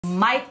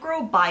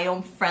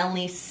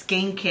Microbiome-Friendly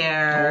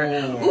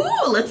Skincare.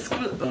 Ooh, let's... Ooh.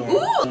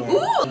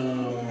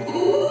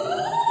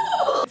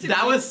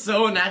 That was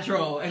so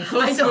natural and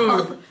so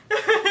smooth.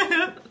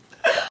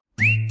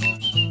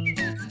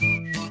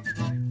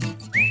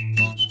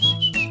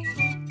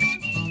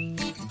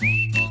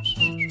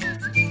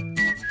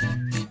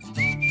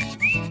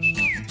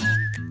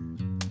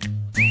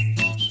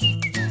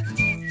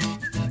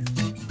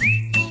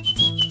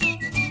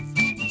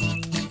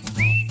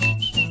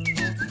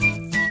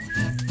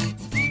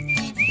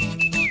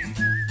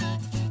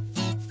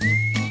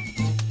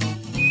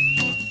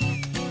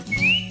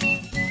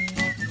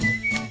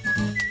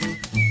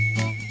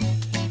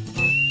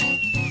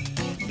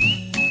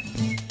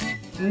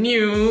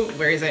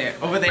 Where is it?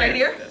 Over there. Right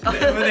here?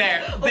 Over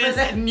there.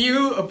 This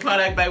new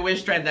product by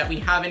Wishtrend that we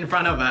have in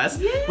front of us,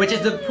 which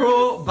is the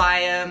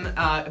Pro-Biome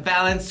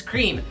Balanced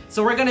Cream.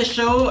 So we're gonna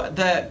show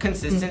the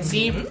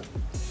consistency.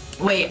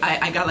 Wait,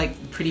 I got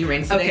like pretty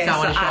rings today, so I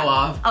want to show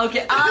off.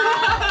 Okay.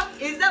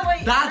 Is that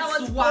what?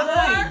 That's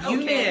why,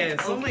 Eunice.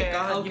 Oh my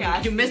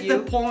god, you missed the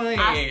point.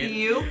 I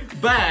see you.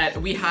 But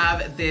we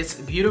have this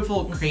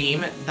beautiful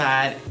cream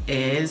that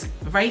is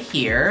right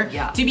here.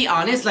 Yeah. To be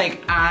honest,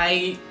 like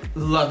I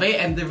love it,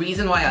 and the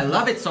reason why I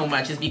love it so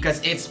much is because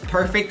it's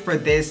perfect for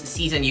this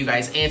season, you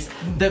guys. It's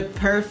the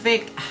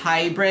perfect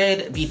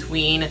hybrid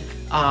between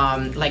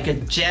like a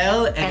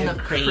gel and a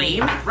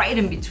cream. Right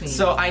in between.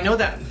 So I know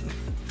that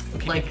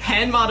like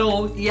hand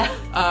model. Yeah.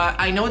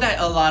 I know that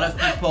a lot of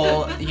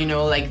people, you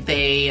know, like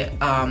they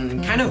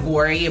kind of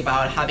worry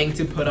about having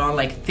to put on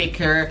like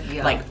thicker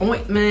like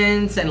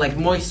ointments and like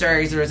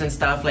moisturizers and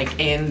stuff like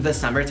in the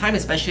summertime,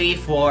 especially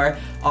for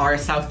our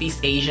Southeast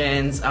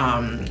Asians,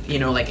 you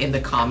know, like in the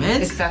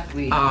comments.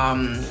 Exactly.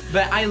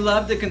 But I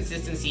love the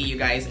consistency, you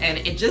guys, and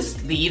it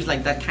just leaves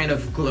like that kind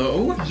of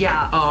glow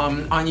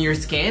on your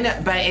skin,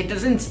 but it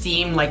doesn't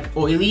seem like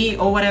oily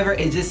or whatever.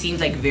 It just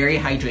seems like very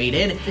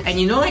hydrated. And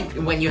you know, like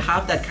when you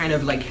have that kind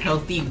of like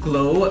healthy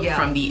glow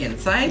from the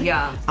inside,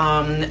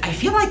 I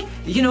feel like,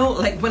 you know,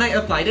 like when I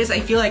apply this,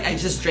 I feel like I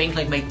just drank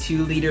like my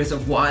 2 liters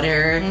of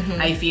water.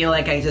 I feel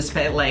like I just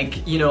felt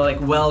like, you know, like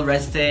well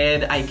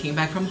rested. I came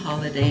back from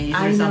holidays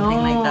or something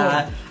like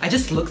that. I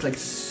just look like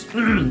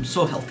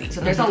so healthy.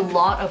 So there's a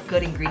lot of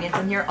good ingredients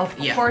in here. Of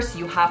course,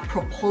 you have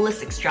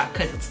propolis extract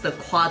because it's the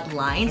quad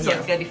line, so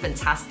it's gonna be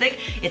fantastic.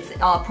 It's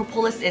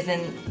propolis is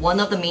in one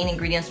of the main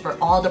ingredients for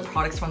all the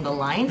products from the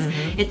lines.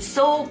 It's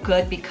so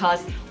good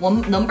because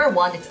number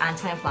one, it's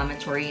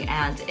anti-inflammatory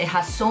and it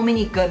has so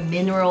many good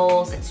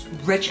minerals. It's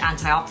rich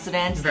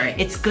antioxidants.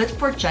 It's good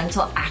for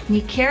gentle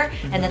acne care,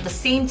 and at the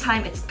same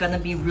time, it's gonna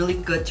be really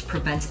good to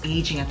prevent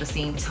aging at the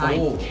same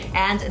time.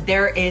 And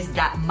there is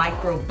that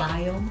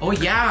microbiome.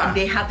 And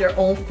they have their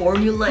own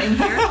formula in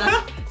here.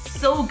 That's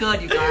so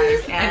good, you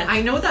guys. And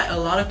I know that a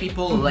lot of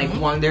people like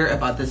wonder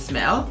about the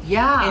smell. It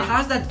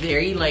has that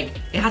very like,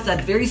 it has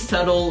that very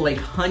subtle like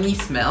honey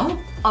smell.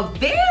 A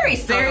very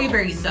subtle.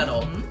 Very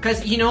subtle.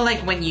 Because you know, like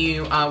when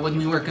you when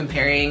we were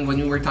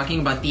talking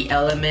about the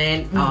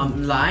ELMT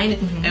line,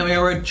 and we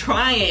were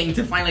trying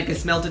to find like a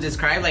smell to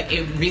describe, like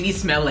it really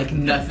smelled like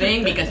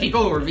nothing because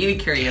people were really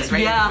curious,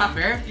 right?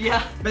 Remember?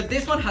 But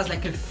this one has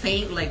like a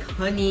faint like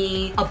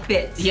honey, a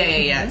bit.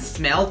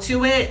 Smell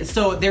to it.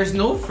 So there's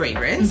no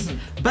fragrance,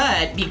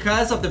 but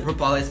because of the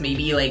propolis,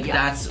 maybe like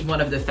that's one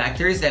of the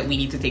factors that we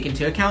need to take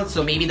into account.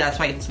 So maybe that's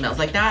why it smells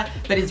like that.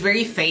 But it's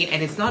very faint,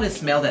 and it's not a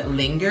smell that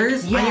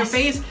lingers on your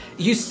face.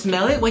 You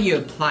smell it when you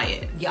apply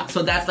it.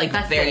 So that's like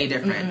very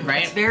different,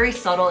 right? It's very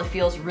subtle. It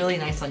feels really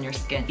nice on your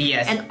skin.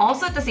 And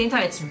also at the same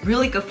time, it's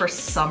really good for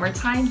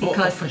summertime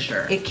because for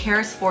sure. it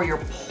cares for your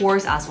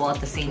pores as well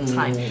at the same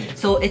time.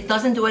 So it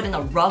doesn't do it in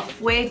a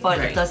rough way, but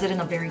it does it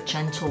in a very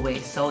gentle way.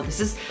 So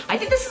I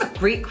think this is a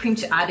great cream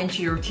to add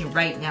into your routine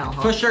right now.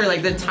 For sure,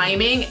 like the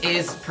timing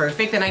is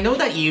perfect. And I know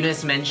that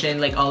Eunice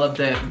mentioned like all of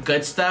the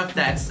good stuff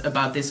that's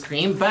about this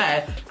cream,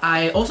 but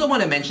I also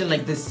want to mention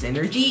like the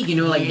synergy, you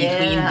know, like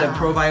between the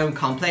Pro-Biome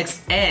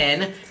complex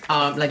and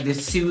like the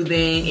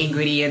soothing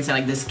ingredients and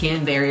like the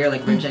skin barrier,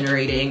 like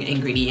regenerating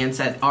ingredients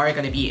that are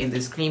gonna be in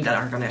this cream that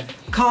are gonna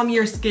calm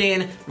your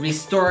skin,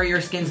 restore your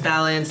skin's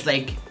balance,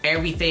 like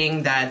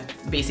everything that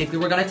basically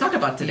we're gonna talk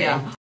about today.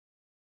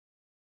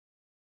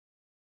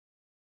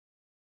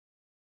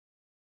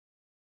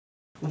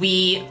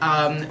 We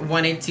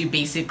wanted to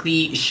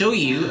basically show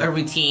you a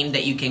routine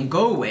that you can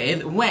go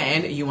with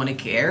when you want to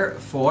care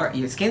for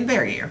your skin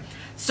barrier.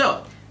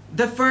 So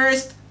the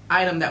first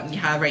item that we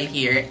have right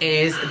here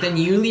is the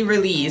newly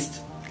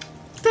released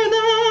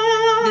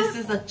This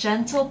is a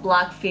Gentle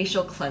Black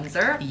Facial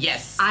Cleanser.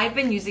 Yes. I've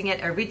been using it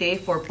every day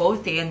for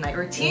both day and night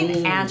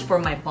routine and for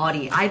my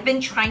body. I've been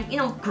trying, you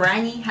know,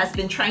 Granny has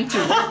been trying to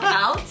work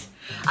out.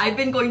 I've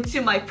been going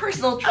to my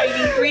personal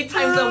training 3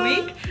 times a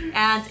week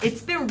and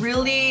it's been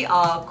really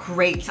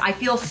great. I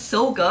feel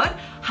so good.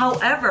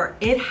 However,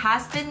 it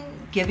has been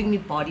giving me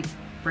body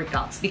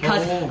breakouts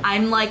because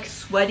I'm like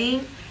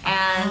sweating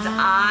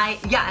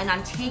and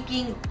I'm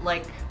taking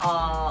like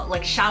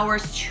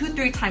showers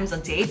 2-3 times a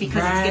day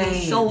because it's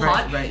getting so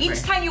hot.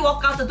 Each time you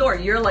walk out the door,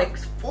 you're like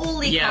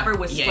fully covered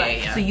with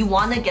sweat. So you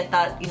want to get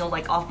that, you know,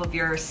 like off of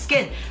your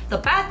skin. The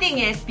bad thing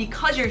is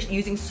because you're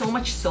using so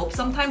much soap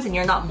sometimes and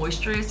you're not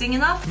moisturizing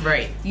enough,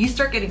 you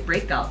start getting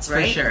breakouts,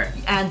 right? For sure.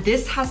 And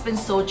this has been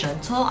so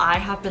gentle. I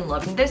have been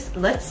loving this.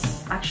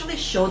 Let's actually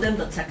show them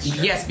the texture.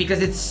 Yes,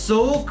 because it's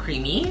so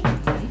creamy.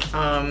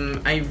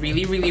 I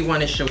really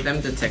want to show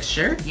them the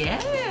texture.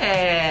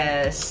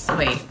 Yes.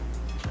 Wait.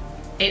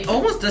 It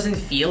almost doesn't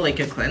feel like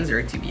a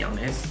cleanser, to be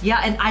honest.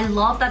 Yeah, and I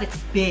love that it's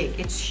big.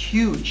 It's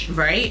huge.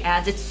 Right?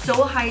 And it's so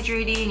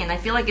hydrating, and I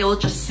feel like it will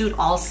just suit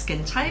all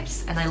skin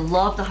types, and I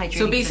love the hydrating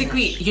So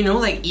basically, finish. You know,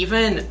 like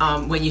even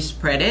when you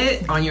spread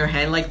it on your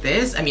hand like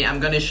this, I mean, I'm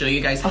gonna show you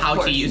guys how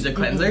to use a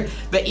cleanser,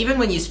 but even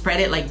when you spread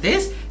it like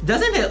this,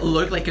 doesn't it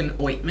look like an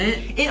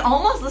ointment? It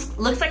almost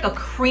looks like a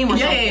cream or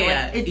something.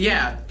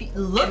 It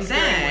looks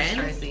very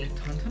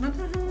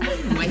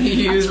moisturizing. When you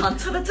use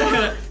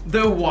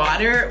the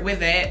water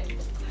with it,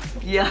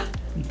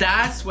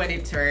 that's when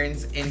it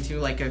turns into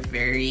like a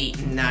very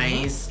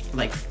nice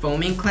like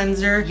foaming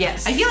cleanser.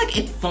 Yes. I feel like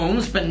it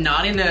foams, but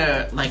not in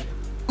a like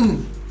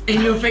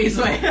in your face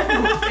way.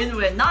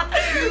 Not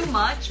too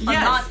much, but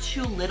not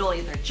too little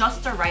either.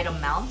 Just the right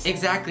amount.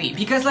 Exactly,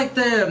 because like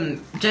the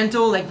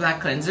Gentle like black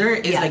cleanser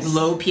is like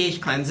low pH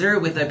cleanser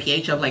with a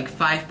pH of like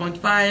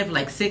 5.5,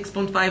 like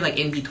 6.5, like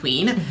in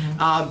between.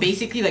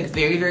 Basically like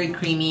very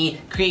creamy,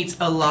 creates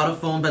a lot of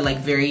foam, but like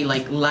very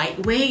like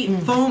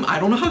lightweight foam. I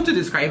don't know how to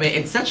describe it.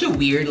 It's such a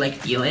weird like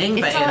feeling,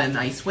 but in a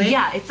nice way.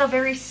 Yeah, it's a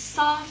very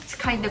soft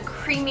kind of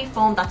creamy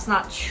foam that's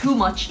not too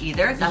much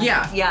either. That's,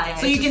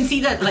 so you can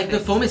see that like the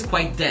foam is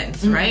quite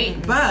dense, right?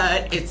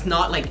 But it's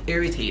not like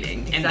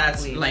irritating, and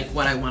that's like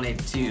what I wanted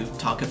to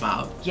talk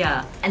about.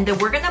 Yeah, and then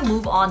we're gonna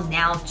move on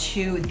now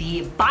to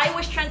the by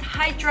Wishtrend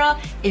Hydra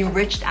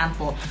Enriched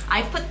Ampoule.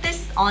 I put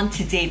this on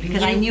today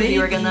because I knew we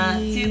were gonna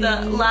do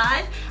the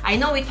live. I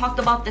know we talked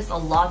about this a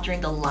lot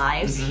during the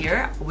lives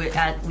here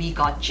at We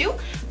Got You,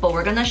 but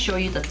we're gonna show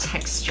you the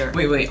texture.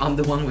 Wait, on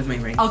the one with my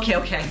ring.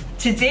 Okay.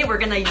 Today we're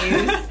gonna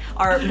use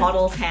our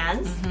model's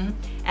hands.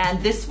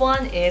 And this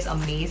one is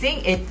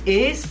amazing. It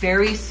is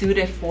very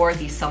suited for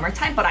the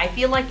summertime, but I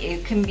feel like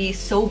it can be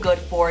so good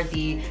for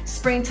the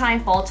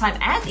springtime, fall time,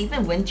 and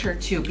even winter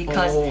too,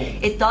 because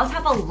it does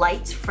have a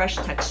light, fresh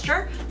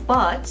texture,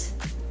 but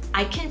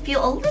I can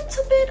feel a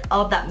little bit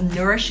of that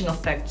nourishing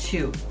effect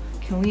too.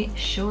 Can we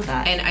show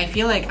that? And I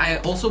feel like I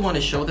also want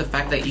to show the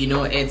fact that, you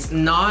know, it's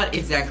not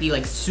exactly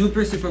like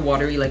super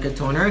watery like a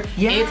toner.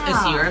 It's a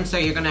serum, so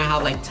you're gonna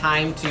have like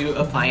time to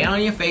apply it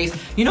on your face.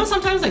 You know,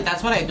 sometimes like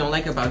that's what I don't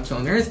like about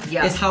toners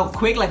is how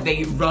quick like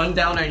they run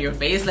down on your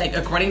face, like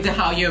according to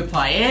how you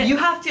apply it. You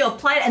have to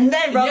apply it and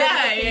then rub it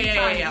at the same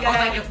time. Or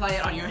like apply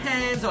it on your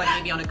hands, or like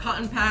maybe on a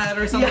cotton pad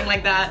or something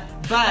like that.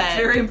 But that's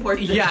very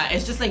important. Yeah,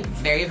 it's just like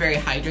very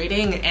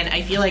hydrating, and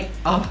I feel like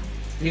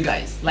you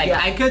guys, like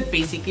I could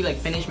basically like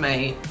finish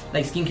my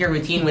like skincare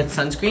routine with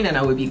sunscreen and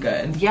I would be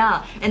good.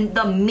 Yeah, and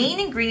the main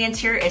ingredient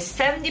here is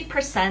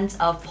 70%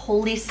 of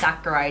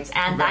polysaccharides,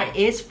 and that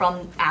is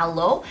from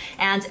aloe.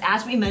 And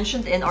as we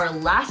mentioned in our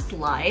last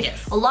live,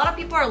 a lot of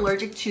people are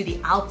allergic to the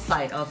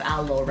outside of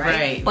aloe,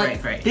 right?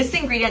 But this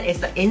ingredient is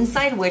the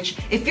inside, which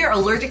if you're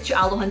allergic to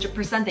aloe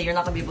 100%, then you're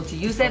not gonna be able to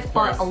use it.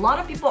 But a lot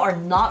of people are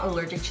not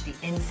allergic to the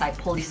inside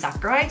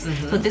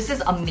polysaccharides. So this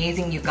is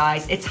amazing, you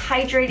guys. It's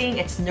hydrating,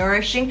 it's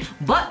nourishing,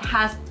 but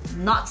has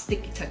not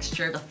sticky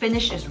texture. The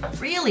finish is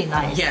really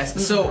nice.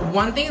 Yes, so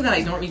one thing that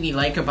I don't really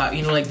like about,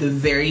 you know, like the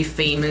very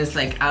famous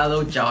like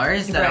aloe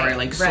jars that are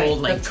like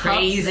sold like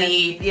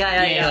crazy.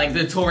 Like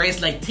the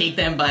tourists like take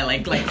them by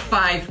like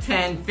 5,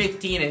 10,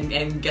 15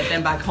 and get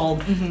them back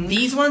home.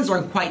 These ones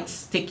are quite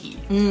sticky,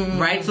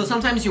 right? So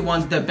sometimes you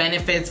want the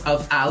benefits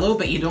of aloe,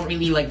 but you don't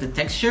really like the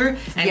texture.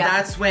 And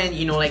that's when,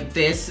 you know, like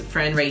this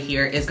friend right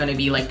here is gonna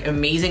be like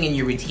amazing in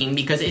your routine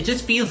because it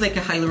just feels like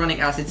a hyaluronic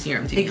acid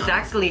serum, to be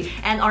honest.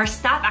 And our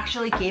staff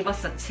actually gave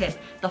us a tip.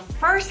 The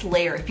first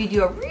layer, if you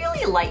do a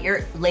really light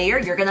layer,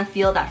 you're gonna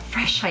feel that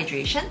fresh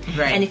hydration.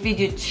 And if you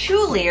do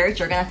 2 layers,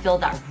 you're gonna feel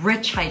that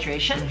rich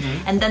hydration.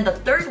 And then the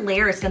third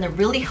layer is gonna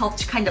really help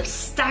to kind of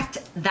stack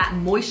that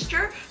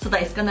moisture so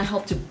that it's gonna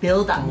help to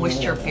build that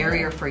moisture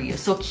barrier for you.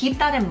 So keep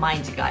that in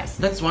mind, you guys.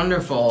 That's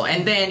wonderful.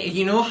 And then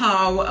you know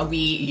how we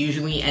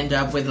usually end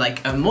up with like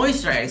a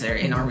moisturizer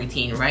in our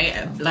routine,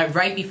 right? Like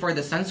right before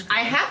the sunscreen.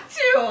 I have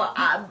to.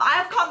 I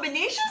have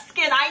combination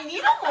skin. I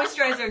need a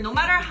moisturizer, no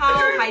matter how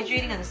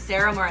hydrating a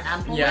serum or an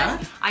ampoule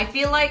is. I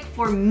feel like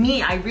for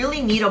me, I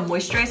really need a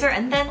moisturizer,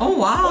 and then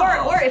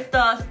or if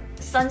the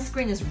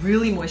sunscreen is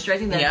really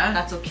moisturizing, then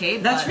that's okay.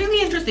 That's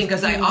really interesting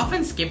because I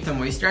often skip the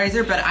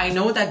moisturizer, but I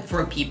know that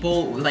for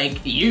people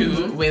like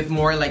you with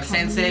more like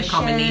sensitive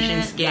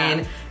combination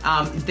skin,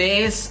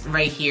 this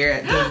right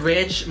here, the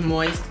Rich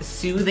Moist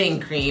Soothing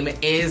Cream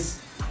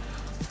is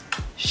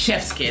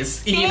chef's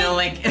kiss, you know,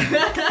 like.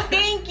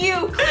 Thank you,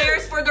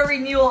 Klairs, for the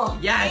renewal.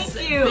 Yes,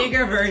 thank you.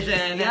 Bigger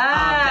version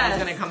that is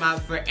gonna come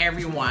out for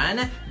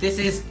everyone. This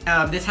is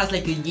this has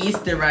like a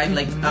yeast-derived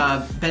like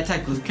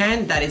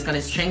beta-glucan that is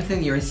gonna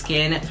strengthen your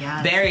skin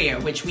barrier,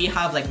 which we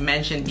have like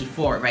mentioned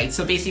before, right?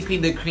 So basically,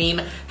 the cream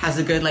has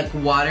a good like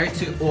water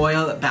to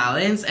oil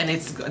balance, and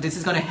this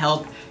is gonna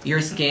help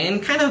your skin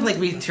kind of like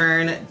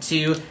return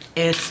to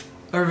its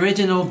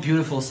original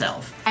beautiful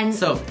self. And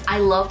so I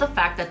love the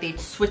fact that they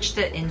switched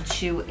it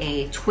into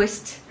a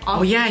twist.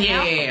 Oh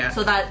yeah.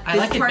 So that I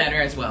like it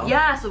better as well.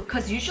 Yeah, so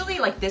because usually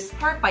like this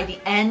part, by the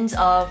end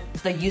of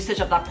the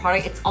usage of that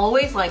product, it's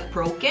always like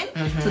broken.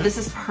 So this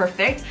is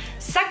perfect.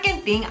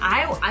 Second thing,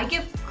 I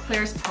give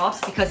Klairs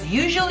props because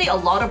usually a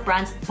lot of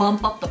brands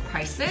bump up the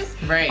prices.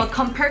 Right. But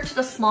compared to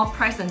the small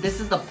price, and this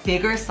is the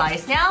bigger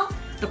size now,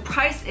 the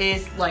price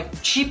is like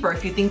cheaper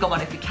if you think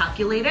about it, if you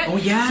calculate it. Oh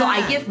yeah. So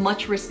I give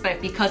much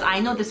respect because I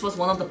know this was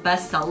one of the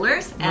best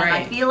sellers, and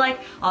I feel like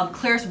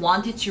Klairs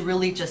wanted to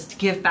really just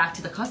give back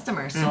to the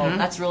customers. So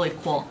that's really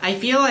cool. I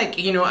feel like,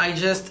 you know, I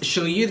just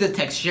show you the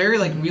texture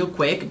like real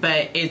quick,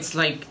 but it's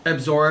like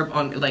absorb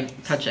on,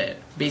 like touch it.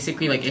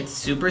 Basically like it's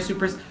super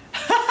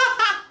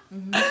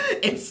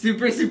it's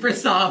super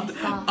soft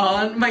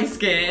on my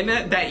skin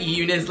that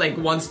Eunice like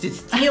wants to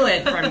steal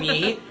it from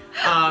me.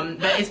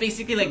 But it's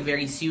basically like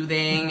very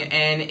soothing,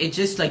 and it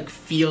just like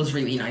feels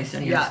really nice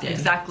on your skin. Yeah,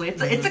 exactly.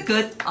 It's a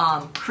good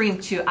cream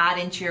to add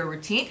into your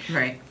routine.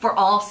 Right. For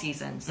all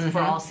seasons. For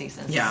all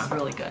seasons. Yeah. It's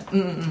really good.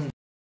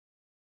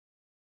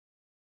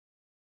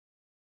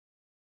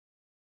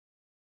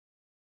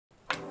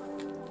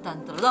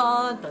 Dun, dun,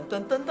 dun, dun,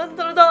 dun, dun, dun,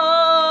 dun,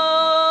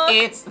 dun.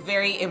 It's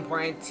very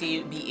important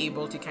to be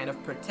able to kind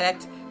of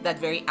protect that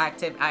very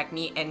active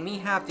acne, and we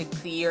have the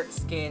Clear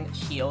Skin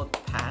Shield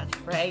Patch,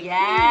 right?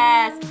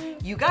 Yes!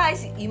 You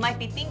guys, you might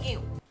be thinking,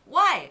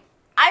 why?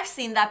 I've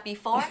seen that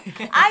before.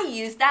 I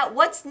use that.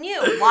 What's new?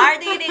 Why are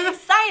they getting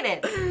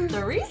excited?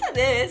 The reason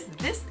is,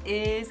 this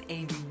is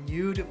a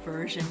renewed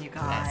version, you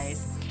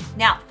guys. Yes.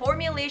 Now,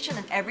 formulation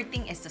and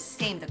everything is the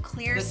same. The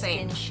Clear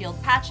Skin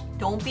Shield Patch,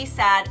 don't be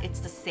sad,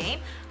 it's the same.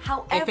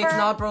 However, if it's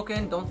not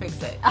broken, don't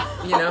fix it,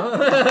 you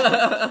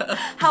know?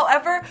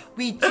 However,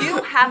 we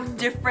do have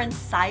different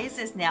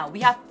sizes now.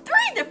 We have 3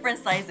 different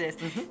sizes.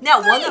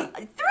 Now,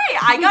 three!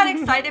 I got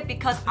excited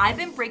because I've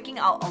been breaking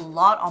out a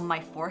lot on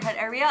my forehead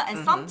area,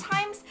 and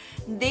sometimes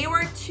they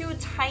were too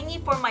tiny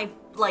for my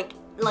like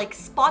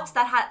spots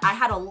that I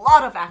had a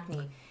lot of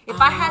acne. If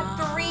I had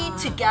 3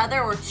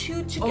 together or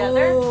 2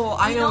 together. Oh,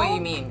 I know what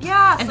you mean.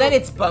 Yeah. And then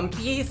it's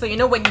bumpy, so you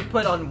know when you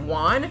put on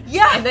one,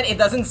 and then it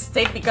doesn't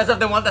stick because of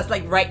the one that's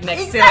like right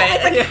next to it.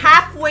 It's like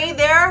halfway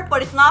there,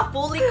 but it's not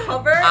fully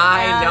covered.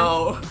 I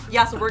know.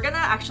 Yeah, so we're gonna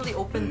actually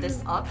open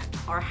this up.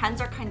 Our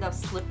hands are kind of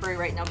slippery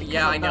right now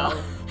because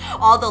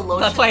of all the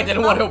lotion. That's why I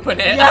didn't want to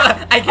open it.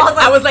 Yeah.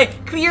 I was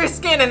like, clear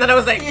skin, and then I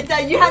was like...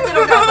 You had it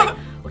over. I was like,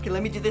 okay,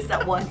 let me do this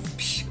at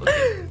once.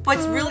 Okay. But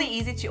it's really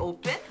easy to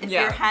open if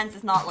your hands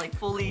is not like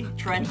fully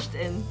drenched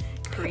in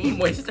cream.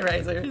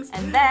 Moisturizers.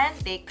 And then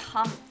they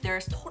come,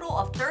 there's total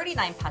of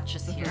 39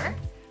 patches here.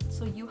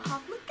 So you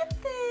have, look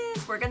at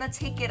this. We're gonna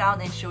take it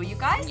out and show you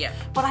guys. Yeah.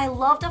 But I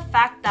love the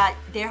fact that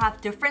they have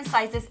different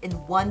sizes in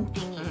one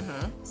thingy.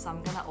 So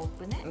I'm gonna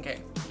open it. Okay,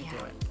 do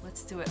it.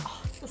 Let's do it.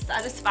 Oh, the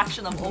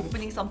satisfaction of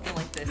opening something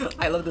like this.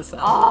 I love the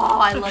sound. Oh,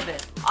 I love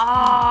it. Oh,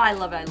 I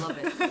love it, I love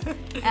it.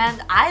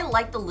 And I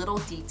like the little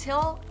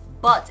detail,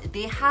 but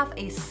they have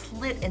a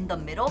slit in the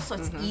middle, so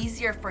it's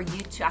easier for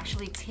you to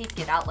actually take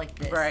it out like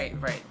this.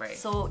 Right.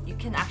 So you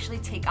can actually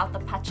take out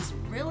the patches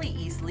really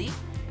easily.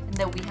 And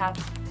then we have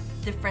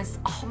different,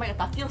 oh my god,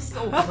 that feels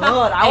so good.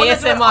 I want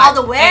to do it all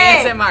the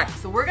way. ASMR.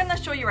 So we're gonna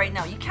show you right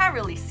now. You can't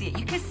really see it.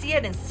 You can see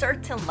it in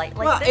certain light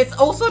like this. It's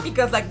also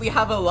because like we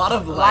have a lot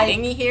of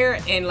lighting here,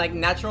 and like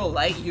natural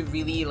light, you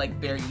really like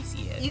barely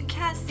see it. You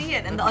can't see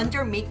it, and the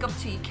under makeup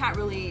too, you can't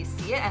really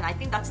see it, and I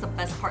think that's the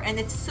best part. And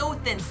it's so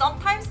thin.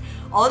 Sometimes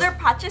other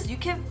patches, you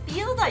can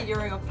feel that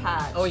you're in a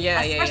patch. Oh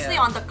yeah, especially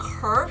on the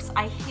curves.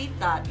 I hate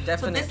that.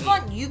 Definitely. So this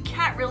one, you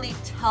can't really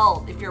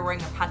tell if you're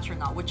wearing a patch or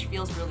not, which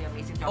feels really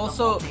amazing.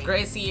 Also,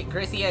 Gracie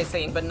is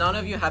saying, but none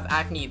of you have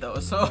acne though,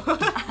 so.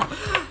 Hold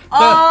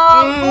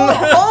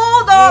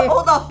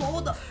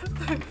up.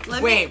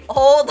 Wait.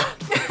 Hold up.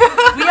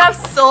 We have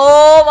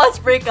so much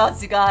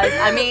breakouts, you guys.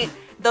 I mean,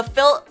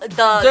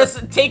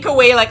 just take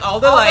away like all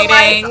the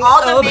lighting,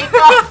 all the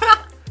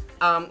makeup.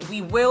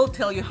 We will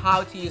tell you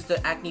how to use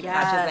the acne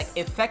patches like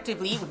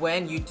effectively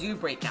when you do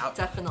break out.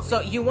 Definitely.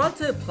 So you want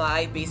to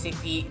apply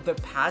basically the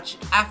patch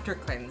after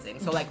cleansing.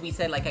 So like we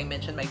said, like I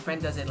mentioned, my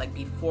friend does it like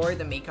before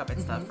the makeup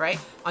and stuff, right?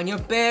 On your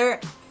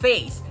bare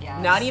face,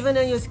 not even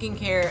on your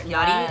skincare,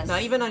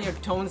 not even on your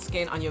toned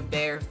skin, on your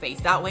bare face.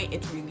 That way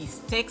it really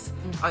sticks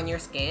on your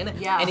skin,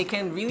 and it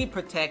can really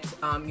protect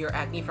your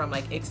acne from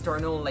like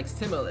external like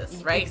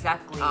stimulus, right?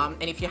 Exactly.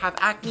 And if you have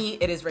acne,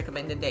 it is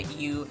recommended that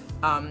you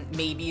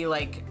maybe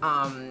like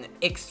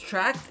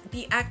extract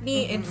the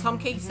acne in some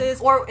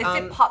cases, or if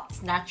it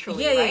pops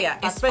naturally.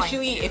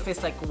 Especially if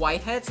it's like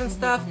whiteheads and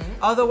stuff.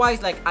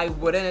 Otherwise, like I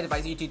wouldn't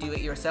advise you to do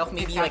it yourself.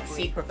 Maybe like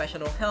seek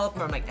professional help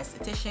from like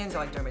estheticians or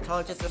like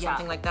dermatologists or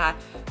something like that.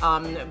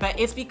 But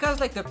it's because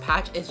like the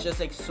patch is just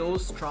like so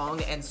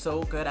strong and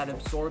so good at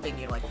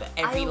absorbing like the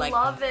every like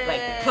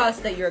pus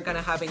that you're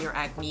gonna have in your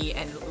acne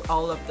and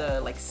all of the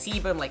like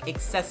sebum, like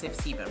excessive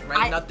sebum,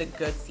 right? Not the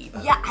good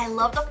sebum. Yeah, I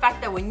love the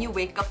fact that when you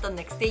wake up the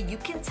next day, you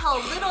can tell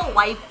a little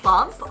white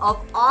bump of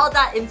all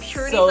that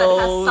impurities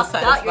that has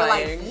sucked out. You're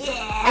like,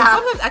 And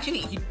sometimes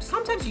actually,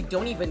 sometimes you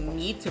don't even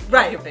need to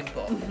prep your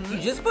pimple. You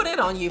just put it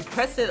on, you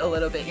press it a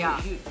little bit,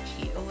 you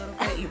cheat a little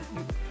bit, you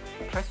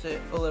press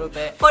it a little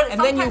bit, and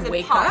then you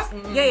wake up.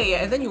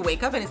 And then you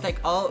wake up and it's like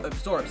all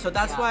absorbed. So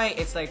that's why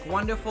it's like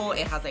wonderful.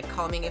 It has like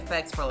calming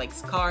effects for like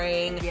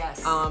scarring.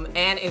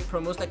 And it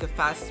promotes like a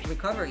fast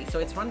recovery. So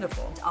it's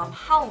wonderful.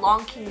 How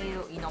long can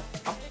you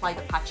apply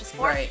the patches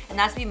for? And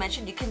as we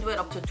mentioned, you can do it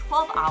up to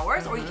 12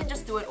 hours, or you can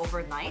just do it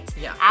overnight.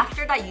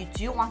 After that, you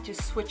do want to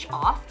switch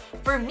off.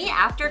 For me,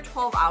 after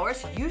 12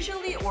 hours,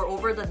 usually or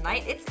over the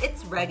night,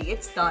 it's ready,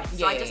 it's done.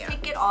 So I just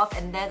take it off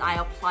and then I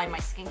apply my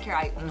skincare.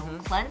 I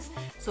cleanse.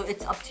 So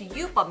it's up to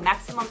you, but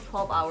maximum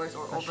 12 hours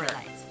or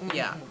overnight.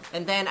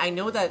 And then I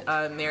know that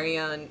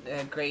Marianne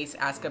Grace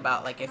asked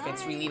about like if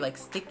it's really like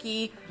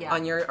sticky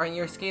on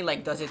your skin,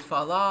 like does it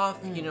fall off?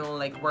 You know,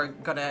 like we're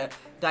gonna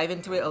dive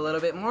into it a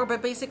little bit more,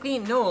 but basically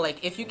no,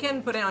 like if you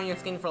can put it on your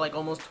skin for like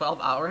almost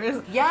 12 hours,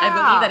 I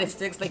believe that it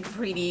sticks like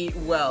pretty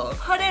well.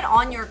 Put it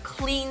on your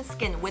clean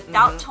skin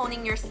without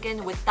toning your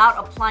skin, without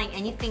applying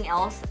anything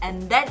else,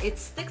 and then it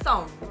sticks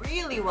on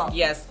really well.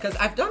 Yes, because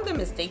I've done the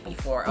mistake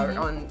before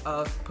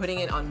of putting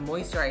it on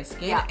moisturized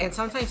skin, and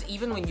sometimes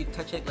even when you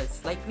touch it like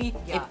slightly,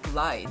 it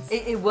glides.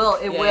 It will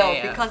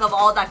because of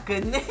all that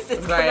goodness.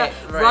 It's gonna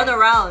run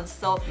around.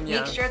 So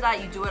make sure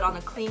that you do it on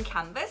a clean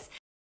canvas.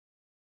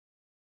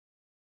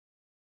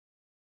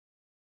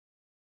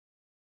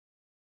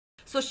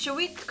 So should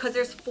we, because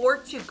there's 4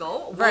 to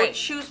go, we'll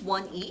choose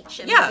one each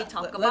and maybe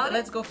talk about it?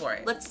 Let's go for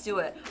it. Let's do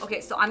it.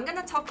 Okay, so I'm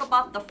gonna talk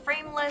about the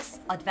Frameless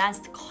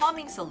Advanced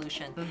Calming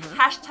Solution.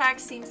 Hashtag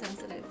seam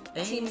sensitive.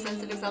 Team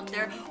sensitives out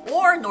there,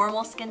 or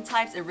normal skin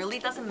types, it really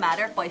doesn't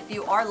matter, but if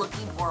you are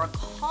looking for a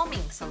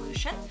calming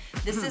solution,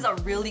 this is a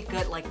really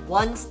good like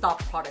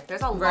one-stop product.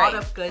 There's a lot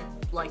of good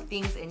like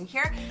things in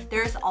here.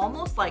 There's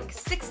almost like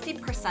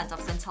 60% of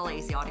Centella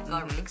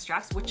asiatica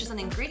extracts, which is an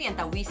ingredient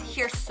that we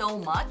hear so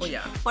much,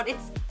 but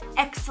it's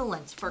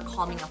excellent for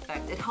calming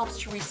effect. It helps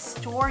to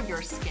restore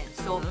your skin.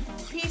 So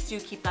please do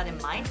keep that in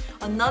mind.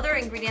 Another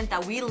ingredient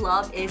that we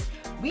love is,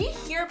 we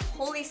hear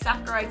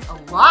polysaccharides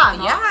a lot.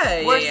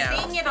 We're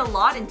seeing it a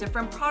lot in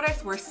different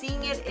products. We're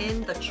seeing it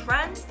in the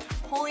trends.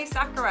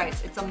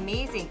 Polysaccharides, it's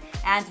amazing,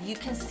 and you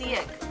can see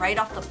it right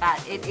off the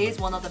bat. It is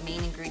one of the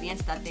main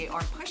ingredients that they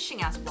are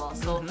pushing as well.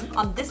 So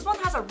this one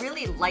has a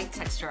really light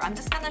texture. I'm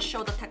just gonna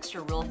show the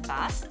texture real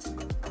fast.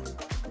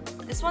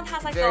 This one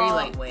has like very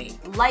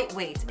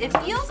lightweight. It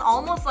feels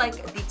almost like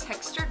the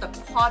texture, the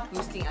quad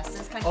boosting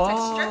essence kind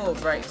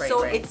of texture.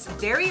 So it's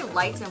very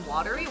light and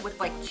watery with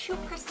like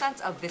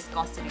 2% of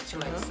viscosity to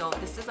it. So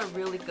this is a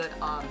really good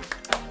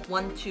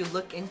one to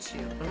look into.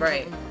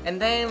 And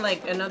then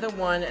like another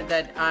one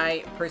that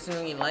I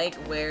personally like,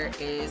 where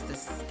is the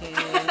Skin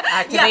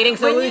Activating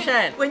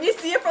Solution? When you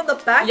see it from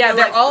the back, they're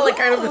like, all like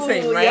kind of the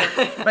same, right?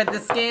 But the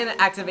Skin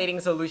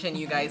Activating Solution,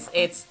 you guys,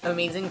 it's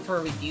amazing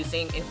for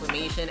reducing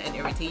inflammation and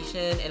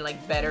irritation, and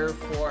like better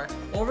for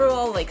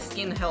overall like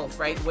skin health,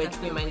 right? Which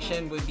we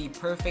mentioned would be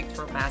perfect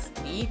for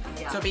Maskne.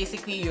 So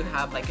basically you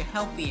have like a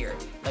healthier,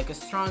 like a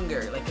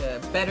stronger, like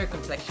a better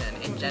complexion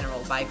in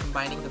general by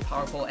combining the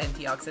powerful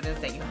antioxidants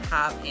that you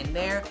have in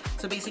there.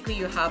 So basically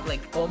you have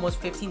like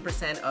almost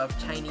 15% of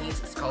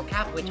Chinese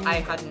skullcap, which I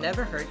had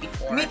never heard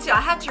before. Me too.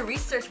 I had to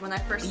research when I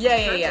first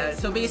heard this.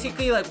 So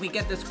basically like we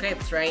get the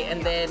scripts, right?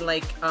 And then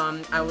like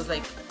I was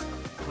like,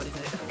 what is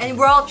it? And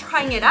we're all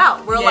trying it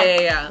out. We're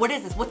what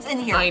is this? What's in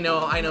here? I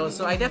know.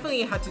 So I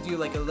definitely had to do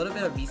like a little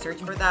bit of research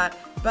for that.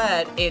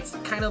 But it's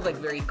kind of like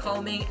very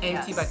calming,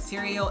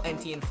 antibacterial,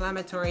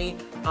 anti-inflammatory.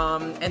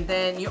 And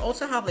then you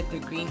also have like the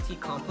green tea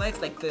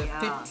complex, like the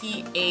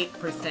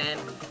 58%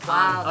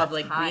 of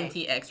like green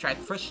tea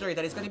extract. For sure,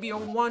 that is going to be a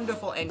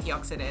wonderful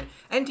antioxidant.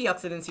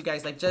 Antioxidants, you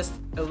guys, like just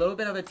a little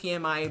bit of a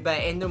TMI,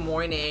 but in the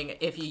morning,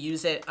 if you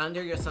use it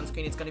under your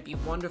sunscreen, it's going to be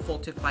wonderful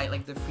to fight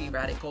like the free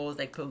radicals,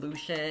 like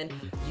pollution,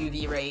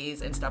 UV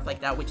rays, and stuff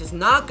like that, which is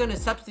not going to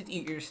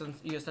substitute your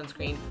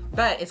sunscreen,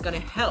 but it's going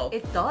to help.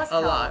 It does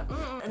a lot.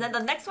 And then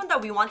the next one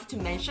that we wanted to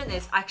mention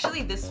is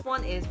actually, this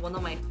one is one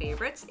of my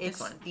favorites.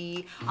 It's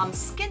the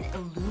Skin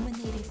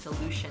Illuminating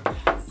Solution.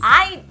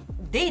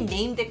 They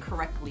named it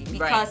correctly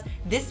because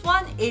this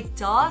one, it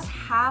does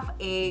have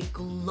a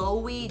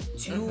glowy,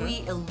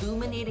 dewy,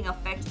 illuminating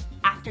effect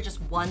after after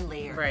just one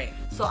layer. Right.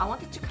 So I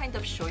wanted to kind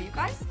of show you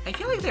guys. I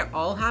feel like they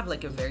all have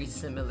like a very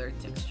similar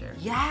texture.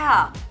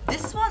 Yeah,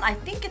 this one I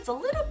think it's a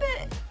little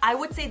bit, I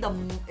would say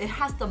it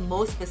has the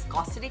most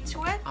viscosity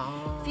to it.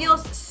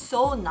 Feels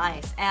so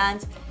nice,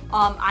 and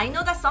I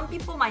know that some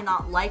people might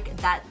not like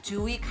that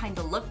dewy kind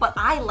of look, but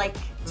I like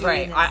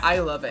dewiness. Right, I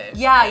love it.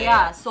 Yeah,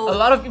 yeah. So a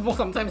lot of people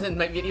sometimes in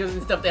my videos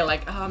and stuff, they're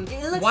like,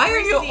 why are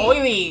you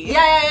oily?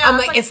 Yeah. I'm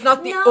like, it's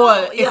not the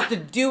oil, it's the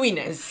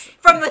dewiness.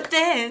 From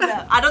within.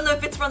 I don't know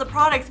if it's from the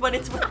products, but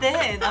it's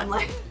within. I'm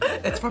like,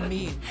 it's from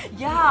me.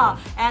 Yeah,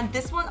 and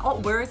this one, oh,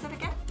 where is it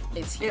again?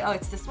 It's here. Oh,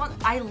 it's this one.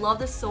 I love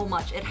this so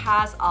much. It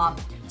has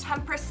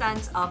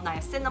 10% of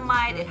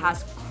niacinamide. It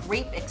has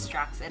grape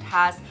extracts. It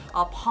has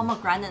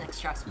pomegranate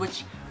extracts,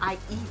 which I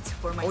eat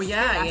for my skin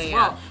as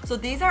well. So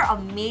these are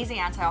amazing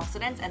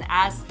antioxidants, and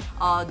as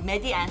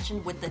Mehdi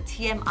mentioned with the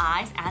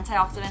TMIs,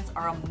 antioxidants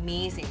are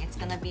amazing. It's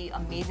gonna be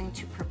amazing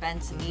to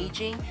prevent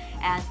aging,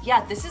 and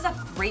yeah, this is a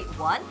great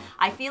one.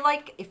 I feel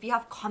like if you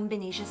have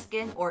combination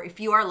skin, or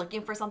if you are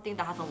looking for something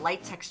that has a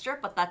light texture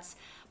but that's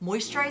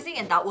moisturizing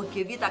and that will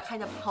give you that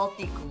kind of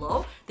healthy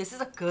glow, this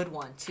is a good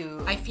one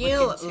to I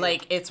feel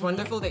like it's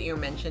wonderful that you're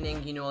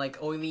mentioning, you know,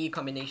 like oily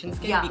combination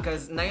skin,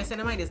 because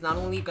niacinamide is not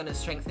only going to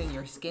strengthen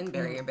your skin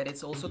barrier, but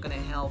it's also going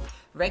to help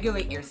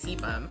regulate your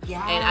sebum.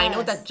 And I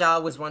know that Ja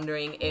was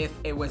wondering if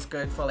it was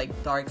good for like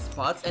dark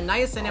spots, and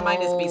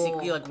niacinamide is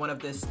basically like one of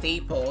the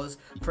staples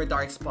for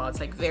dark spots,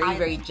 like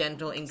very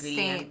gentle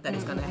ingredient that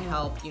is going to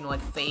help, you know,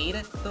 like fade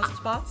those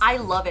spots. I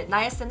love it,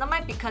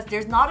 niacinamide, because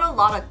there's not a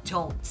lot of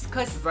don'ts,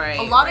 because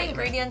a lot of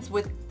ingredients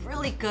with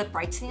really good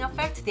brightening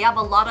effect, they have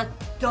a lot of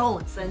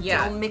don'ts, and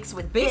don't mix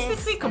with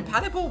basically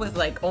compatible with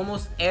like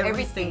almost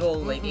every single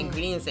like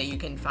ingredients that you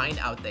can find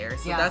out there.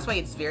 So that's why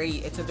it's a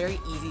very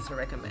easy to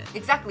recommend.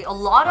 Exactly. A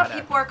lot of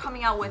people are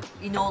coming out with,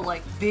 you know,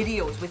 like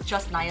videos with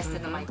just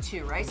niacinamide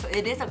too, right? So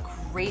it is a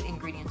great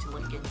ingredient to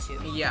look into.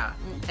 Yeah.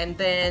 And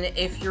then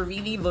if you're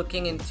really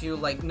looking into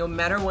like no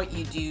matter what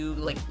you do,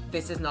 like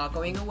this is not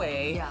going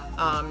away.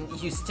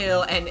 You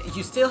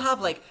still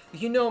have like,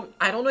 you know,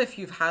 I don't know if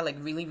you've had like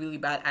really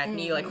bad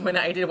acne like when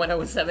I did when I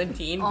was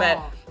 17, but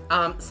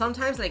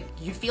sometimes like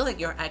you feel like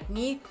your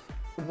acne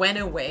went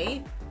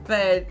away,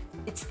 but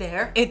it's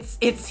there.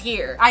 It's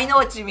here. I know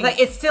what you mean. Like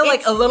it's still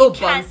like a little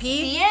bumpy. You can't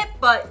see it,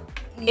 but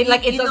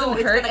it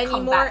doesn't hurt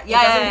anymore. It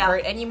doesn't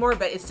hurt anymore,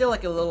 but it's still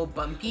like a little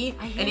bumpy,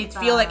 and it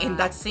feel like in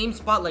that same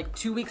spot, like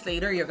 2 weeks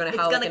later, you're gonna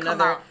have like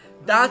another.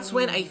 That's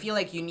when I feel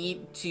like you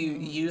need to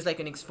use like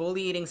an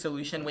exfoliating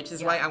solution, which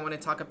is why I want to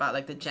talk about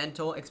like the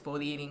Gentle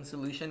Exfoliating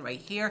Solution right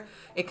here.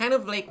 It kind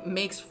of like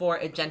makes for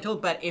a gentle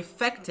but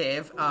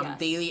effective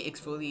daily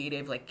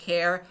exfoliative like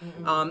care.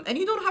 And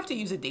you don't have to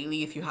use it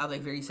daily if you have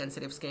like very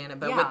sensitive skin,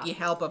 but with the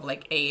help of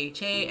like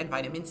AHA and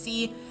vitamin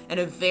C and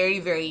a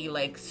very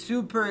like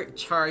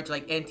supercharged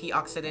like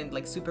antioxidant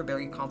like super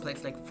berry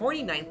complex, like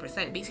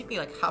 49%, basically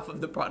like half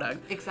of the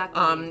product.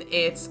 Exactly.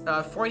 It's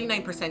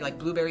 49% like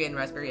blueberry and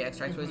raspberry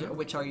extracts,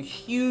 which are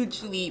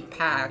hugely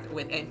packed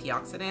with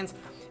antioxidants.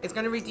 It's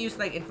going to reduce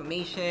like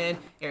inflammation,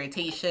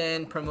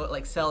 irritation, promote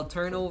like cell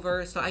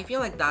turnover. So I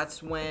feel like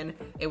that's when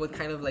it would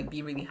kind of like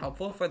be really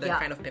helpful for the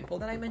kind of pimple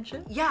that I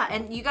mentioned. Yeah,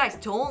 and you guys,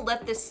 don't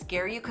let this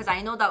scare you, because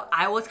I know that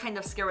I was kind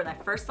of scared when I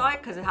first saw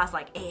it, because it has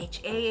like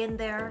AHA in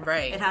there.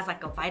 Right. It has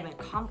like a vitamin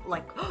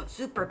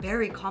super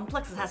berry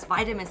complex. It has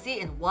vitamin C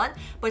in one,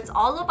 but it's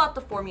all about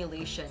the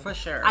formulation. For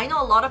sure. I know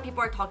a lot of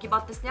people are talking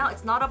about this now.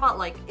 It's not about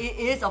like, it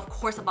is of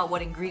course about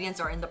what ingredients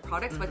are in the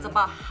products, but it's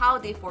about how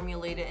they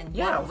formulate it in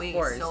what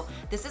ways. So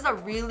this is a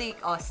really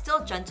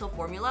still gentle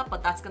formula,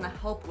 but that's gonna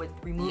help with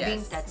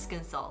removing dead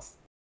skin cells.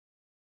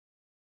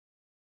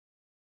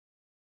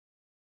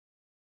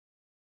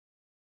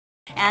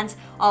 And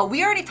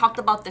we already talked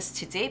about this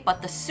today,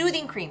 but the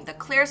soothing cream, the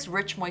Klairs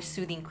Rich Moist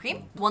Soothing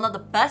Cream, one of the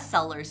best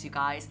sellers, you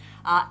guys.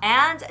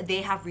 And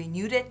they have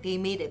renewed it. They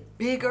made it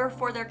bigger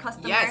for their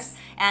customers.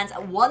 And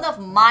one of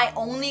my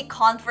only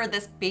con for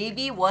this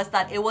baby was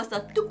that it was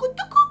the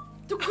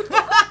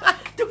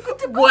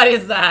what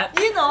is that?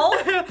 You know,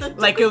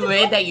 like a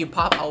lid that you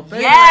pop open.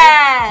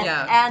 Yes.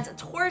 Yeah. And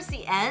towards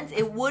the end,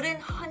 it wouldn't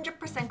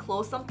 100%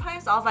 close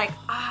sometimes. So I was like,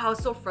 I was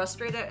so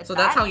frustrated. So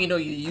that's how you know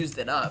you used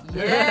it up.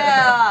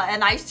 Yeah.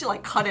 And I used to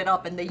like cut it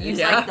up and they use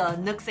like the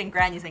nooks and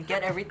crannies and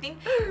get everything.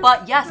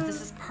 But yes,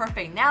 this is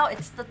perfect. Now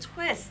it's the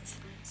twist.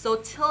 So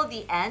till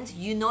the end,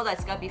 you know that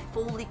it's gonna be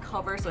fully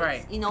covered. So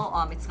it's, you know,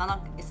 it's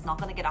not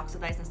gonna get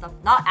oxidized and stuff.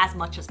 Not as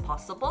much as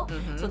possible.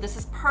 So this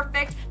is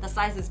perfect. The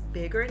size is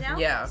bigger now.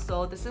 Yeah.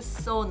 So this is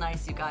so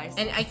nice, you guys.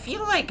 And I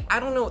feel like,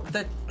 I don't know,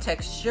 the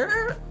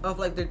texture of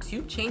like the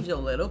tube changed a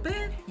little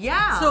bit.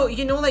 Yeah. So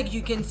you know, like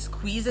you can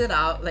squeeze it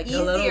out like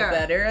a little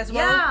better as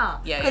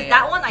well. Yeah. Because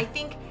that one, I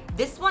think.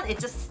 This one, it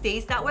just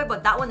stays that way,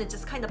 but that one, it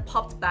just kind of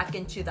popped back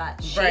into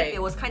that shape.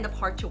 It was kind of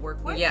hard to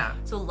work with. Yeah.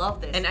 So love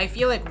this. And I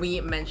feel like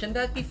we mentioned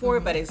that before,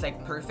 but it's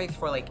like perfect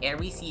for like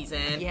every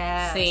season.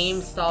 Yes.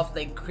 Same soft,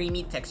 like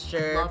creamy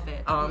texture. Love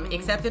it.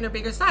 Except in a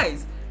bigger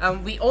size.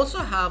 We also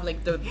have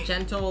like the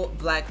Gentle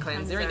Black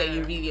Cleanser that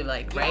you really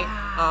like, right?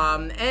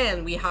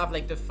 And we have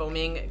like the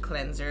foaming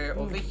cleanser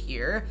over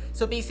here.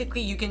 So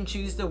basically you can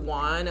choose the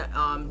one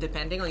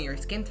depending on your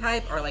skin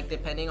type or like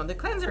depending on the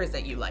cleansers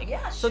that you like.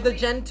 So the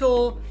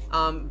Gentle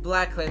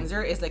Black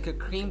Cleanser is like a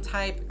cream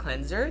type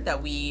cleanser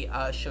that we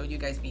showed you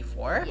guys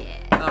before.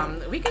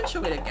 We can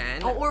show it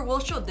again. Oh, or we'll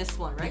show this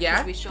one, right?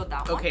 Yeah. We showed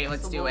that one. Okay,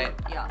 let's do it.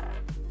 Yeah.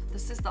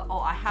 This is the,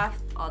 I have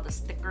the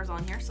stickers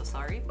on here, so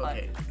sorry,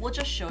 but we'll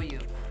just show you.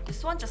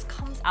 This one just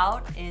comes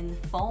out in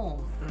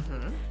foam.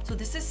 So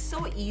this is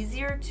so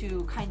easier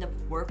to kind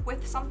of work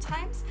with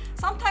sometimes.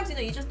 Sometimes, you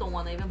know, you just don't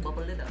want to even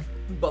bubble it up.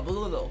 Bubble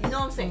a little. You know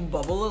what I'm saying?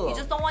 Bubble a little. You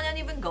just don't want to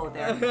even go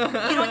there.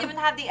 You don't even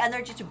have the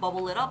energy to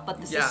bubble it up, but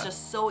this is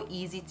just so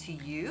easy to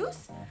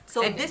use.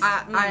 So and this...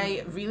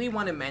 I really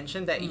want to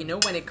mention that, you know,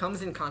 when it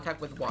comes in contact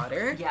with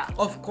water,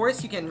 of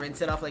course you can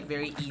rinse it off like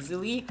very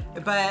easily,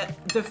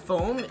 but the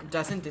foam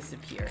doesn't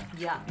disappear.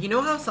 You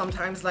know how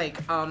sometimes like,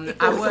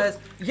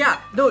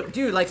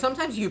 like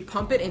sometimes you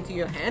pump it into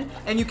your hand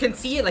and you can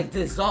see it like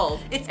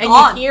dissolve. It's and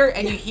gone. you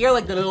hear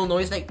like the little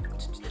noise like,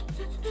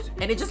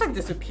 and it just like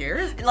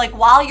disappears. Like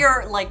while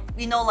you're like,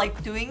 you know,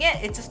 like doing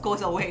it, it just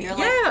goes away. You're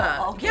like,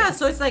 oh, okay.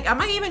 So it's like, I'm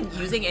not even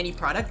using any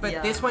product,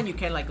 but this one you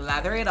can like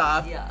lather it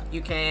up.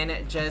 You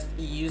can just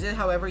use it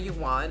however you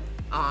want.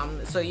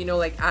 So you know,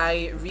 like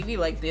I really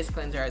like this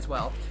cleanser as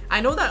well.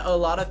 I know that a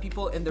lot of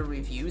people in the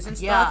reviews and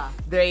stuff,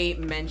 they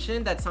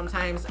mention that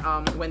sometimes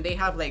when they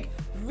have like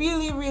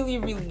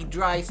really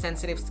dry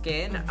sensitive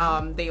skin,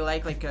 they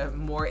like a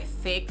more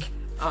thick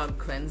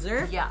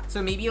cleanser.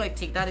 So maybe like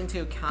take that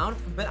into account.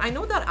 But I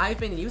know that I've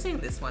been using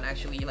this one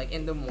actually like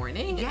in the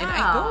morning, and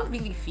I don't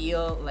really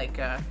feel like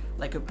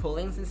a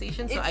pulling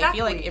sensation. So I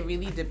feel like it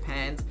really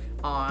depends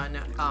on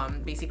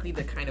basically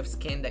the kind of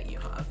skin that you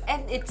have.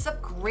 And it's a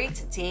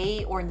great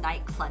day or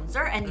night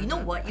cleanser. And you know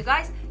what, you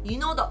guys? You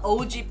know the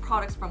OG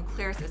products from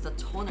Klairs is the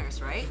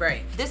toners, right?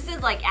 Right. This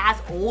is like as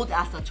old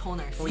as the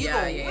toners. You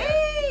go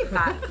way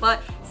back.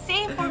 But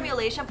same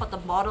formulation, but the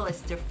bottle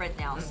is different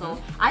now. So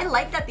I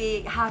like that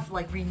they have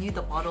like renewed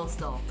the bottles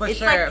though.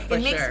 It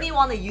makes me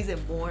want to use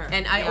it more.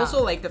 And I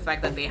also like the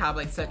fact that they have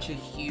like such a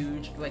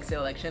huge like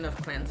selection of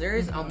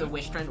cleansers on the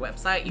Wishtrend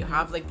website. You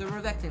have like the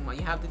Revectin one,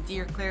 you have the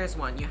Dear Klairs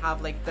one, you have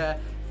like the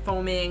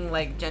foaming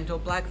like Gentle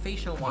Black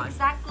facial one.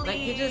 Exactly. Like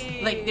you just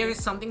like there's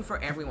something for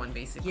everyone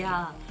basically.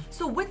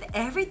 So with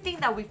everything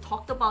that we've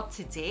talked about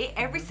today,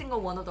 every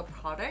single one of the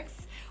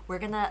products, we're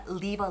gonna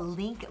leave a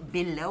link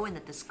below in the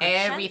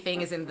description.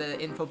 Everything is in the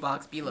info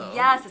box below.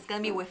 Yes, it's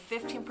gonna be with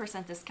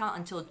 15% discount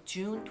until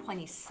June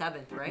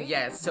 27th, right?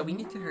 Yes, so we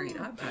need to hurry it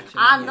up actually.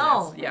 I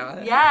know.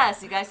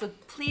 Yes, you guys, so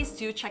please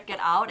do check it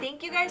out.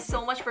 Thank you guys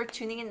so much for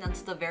tuning in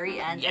until the very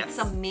end. It's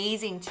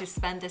amazing to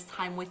spend this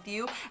time with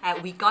you.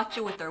 We got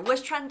you with our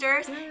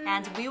Wishtrenders,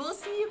 and we will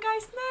see you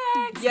guys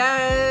next.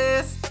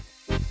 Yes!